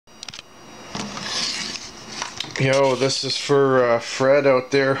Yo, this is for Fred out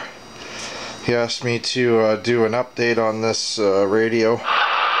there. He asked me to do an update on this radio.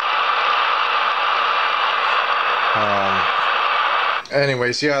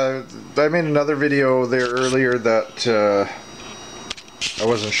 Anyways, yeah, I made another video there earlier that I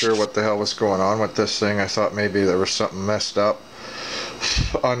wasn't sure what the hell was going on with this thing. I thought maybe there was something messed up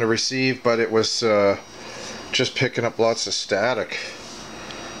on the receive, but it was just picking up lots of static.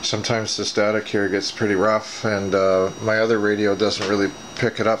 Sometimes the static here gets pretty rough, and my other radio doesn't really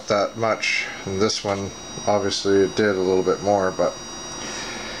pick it up that much, and this one obviously it did a little bit more. But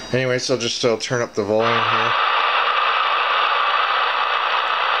anyway, so I'll turn up the volume here.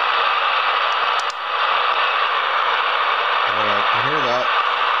 I can hear that.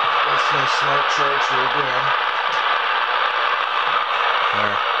 That's my smart charge here again.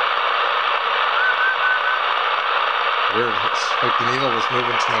 There. Weird. It's like the needle was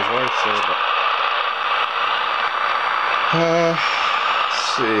moving to my voice there, but let's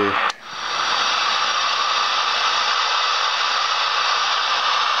see.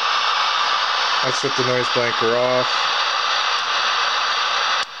 Let's with the noise blanker off.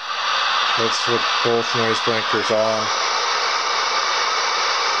 Let's with both noise blankers on.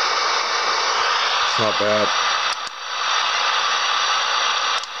 It's not bad.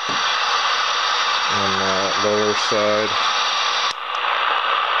 On the lower side.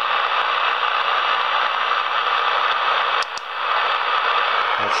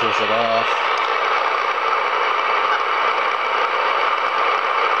 That shows it off.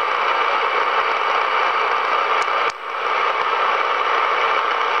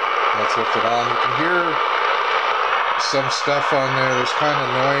 Let's lift it on. You can hear some stuff on there. There's kind of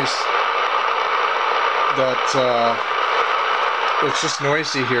noise that it's just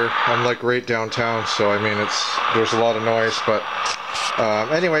noisy here. I'm like right downtown, so I mean there's a lot of noise, but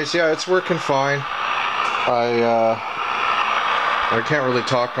anyways, yeah, it's working fine. I can't really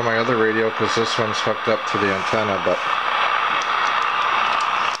talk on my other radio because this one's hooked up to the antenna, but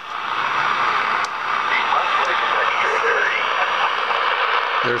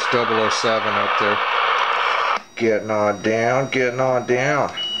there's 007 out there. Getting on down, getting on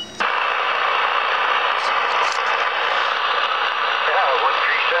down.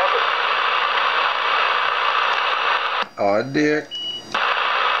 Aw, dick.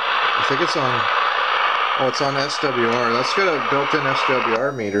 I think it's on. Oh, it's on SWR. That's got a built-in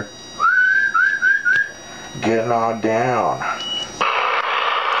SWR meter. Getting on down.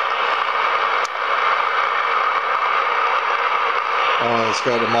 Oh, it's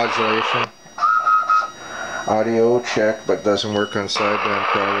got a modulation. Audio check, but doesn't work on sideband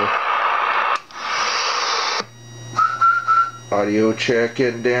probably. Audio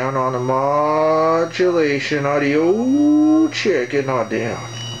checking down on the modulation. Audio checking on down.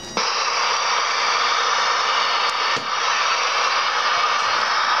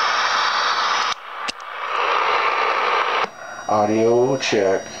 Audio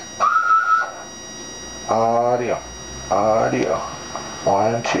check. Audio.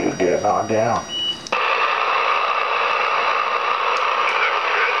 1, 2, getting on down.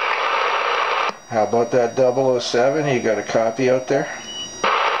 How about that 007? You got a copy out there? Yeah,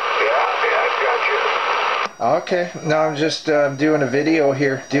 I've got you. Okay, no, I'm just doing a video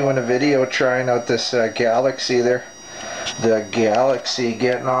here. Doing a video trying out this Galaxy there. The Galaxy,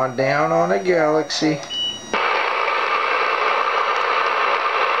 getting on down on a Galaxy.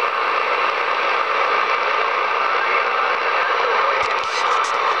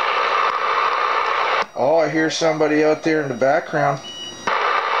 Oh, I hear somebody out there in the background.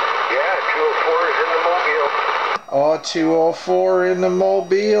 Yeah, 204 is in the mobile. Oh, 204 in the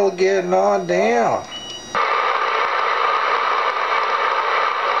mobile, getting on down.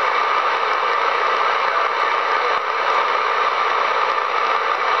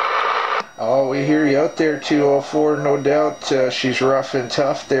 Oh, we hear you out there, 204, no doubt. She's rough and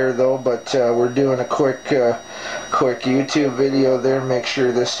tough there, though, but we're doing a quick YouTube video there, make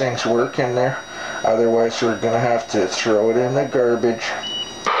sure this thing's working there. Otherwise, we're going to have to throw it in the garbage.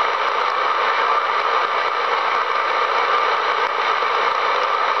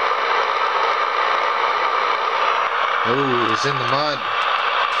 Oh, he's in the mud.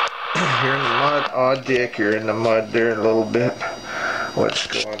 You're in the mud. Aw, Dick, you're in the mud there a little bit. What's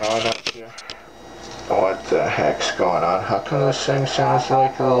going on up here? What the heck's going on? How come this thing sounds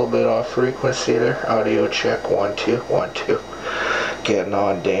like a little bit off frequency there? Audio check, 1, 2, 1, 2. Getting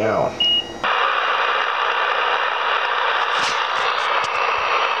on down.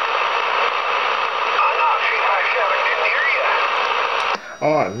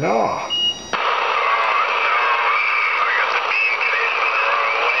 Oh no.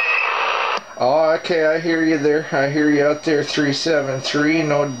 Oh, Okay, I hear you there. I hear you out there, 373.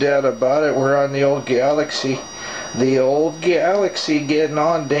 No doubt about it. We're on the old Galaxy. The old Galaxy getting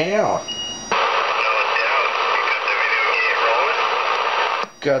on down.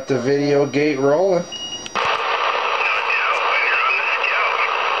 Got the video gate rolling.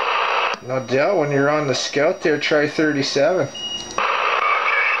 No doubt when you're on the Scout there, try 37.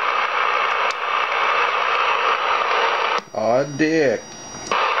 Aw, dick.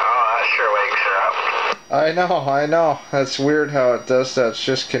 I know. That's weird how it does that. It's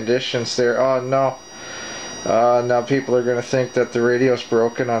just conditions there. Oh no. Now people are going to think that the radio's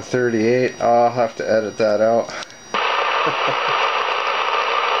broken on 38. Oh, I'll have to edit that out. Yeah,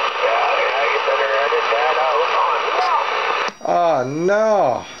 you better edit that out. Oh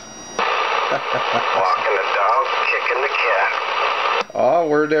no. Walking the dog, kicking the cat. Oh,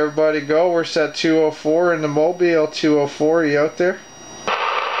 where'd everybody go? We're set 204 in the Mobile. 204, you out there?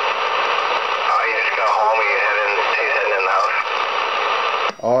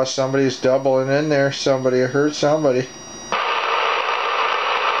 Oh, somebody's doubling in there. Somebody, I heard somebody.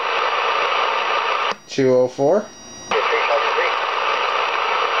 204.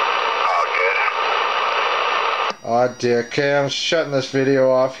 Oh, dick. Okay, I'm shutting this video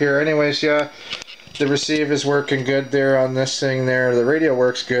off here. Anyways, yeah, the receive is working good there on this thing there. The radio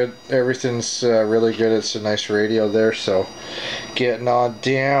works good. Everything's really good. It's a nice radio there, so getting on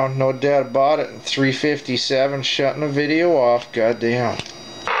down. No doubt about it. 357, shutting the video off. Goddamn.